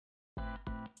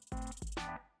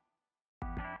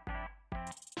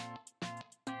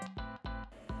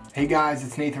Hey guys,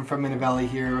 it's Nathan from Inovelli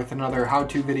here with another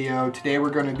how-to video. Today we're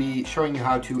going to be showing you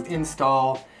how to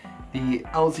install the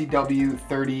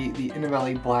LZW30, the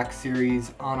Inovelli Black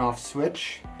Series on-off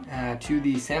switch to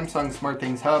the Samsung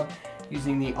SmartThings hub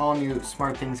using the all-new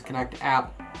SmartThings Connect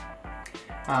app.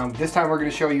 This time we're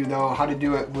going to show you though how to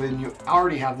do it when you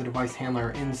already have the device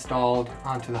handler installed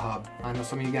onto the hub. I know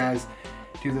some of you guys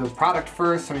do the product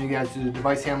first, some of you guys do the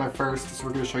device handler first, so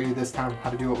we're going to show you this time how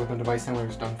to do it when the device handler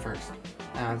is done first.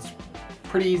 It's a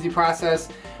pretty easy process.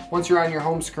 Once you're on your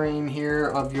home screen here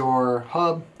of your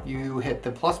hub, you hit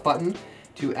the plus button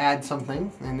to add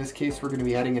something. In this case, we're going to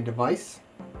be adding a device.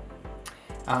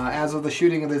 As of the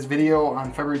shooting of this video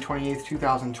on February 28th,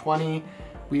 2020,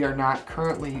 we are not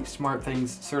currently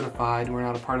SmartThings certified. We're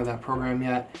not a part of that program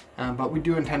yet, but we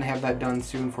do intend to have that done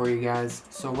soon for you guys.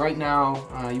 So right now,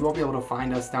 you won't be able to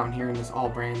find us down here in this all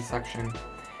brands section.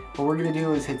 What we're going to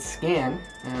do is hit scan,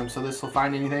 so this will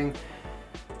find anything.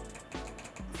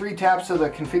 3 taps of the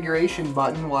configuration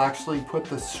button will actually put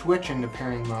the switch into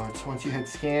pairing mode. So once you hit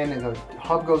scan, the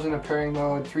hub goes into pairing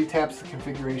mode. 3 taps of the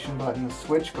configuration button, the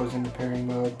switch goes into pairing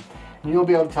mode. And you'll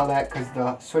be able to tell that because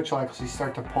the switch will actually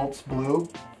start to pulse blue,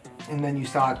 and then you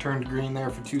saw it turned green there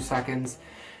for 2 seconds.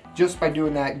 Just by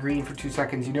doing that green for 2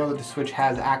 seconds, you know that the switch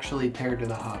has actually paired to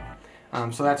the hub.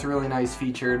 So that's a really nice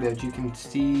feature that you can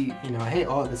see, hey,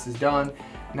 oh, this is done.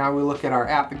 Now we look at our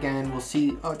app again, we'll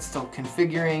see, oh, it's still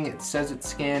configuring, it says it's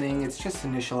scanning, it's just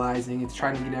initializing, it's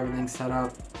trying to get everything set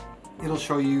up. It'll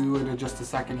show you in just a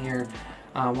second here,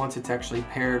 once it's actually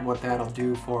paired, what that'll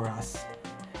do for us.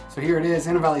 So here it is,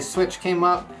 Inovelli switch came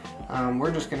up.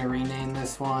 We're just going to rename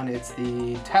this one. It's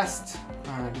the test,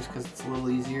 just because it's a little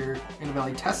easier.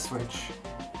 Inovelli test switch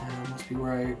must be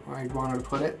where I wanted to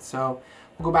put it. So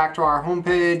we'll go back to our home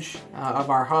page of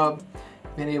our hub.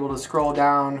 Being able to scroll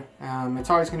down, it's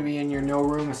always going to be in your no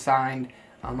room assigned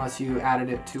unless you added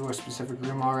it to a specific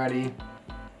room already.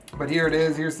 But here it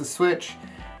is, here's the switch.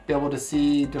 Be able to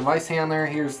see device handler,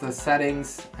 here's the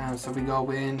settings. So we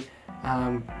go in,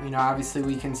 obviously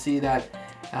we can see that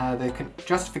the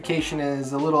justification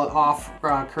is a little off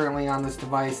currently on this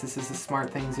device. This is a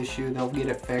SmartThings issue. They'll get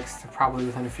it fixed probably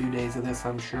within a few days of this,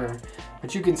 I'm sure.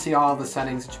 But you can see all the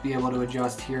settings that you'll be able to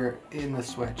adjust here in the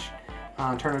switch.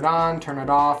 Turn it on, turn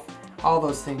it off, all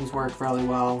those things work really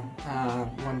well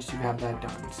once you have that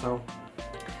done. So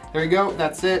there you go,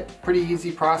 that's it. Pretty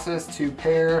easy process to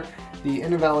pair the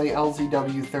Inovelli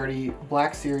LZW30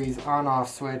 Black Series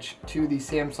on-off switch to the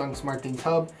Samsung SmartThings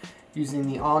hub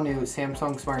using the all-new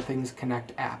Samsung SmartThings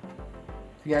Connect app.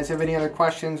 If you guys have any other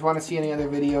questions, want to see any other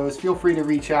videos, feel free to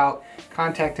reach out,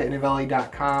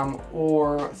 contact@inovelli.com,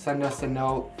 or send us a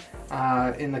note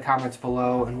in the comments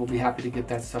below, and we'll be happy to get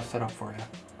that stuff set up for you.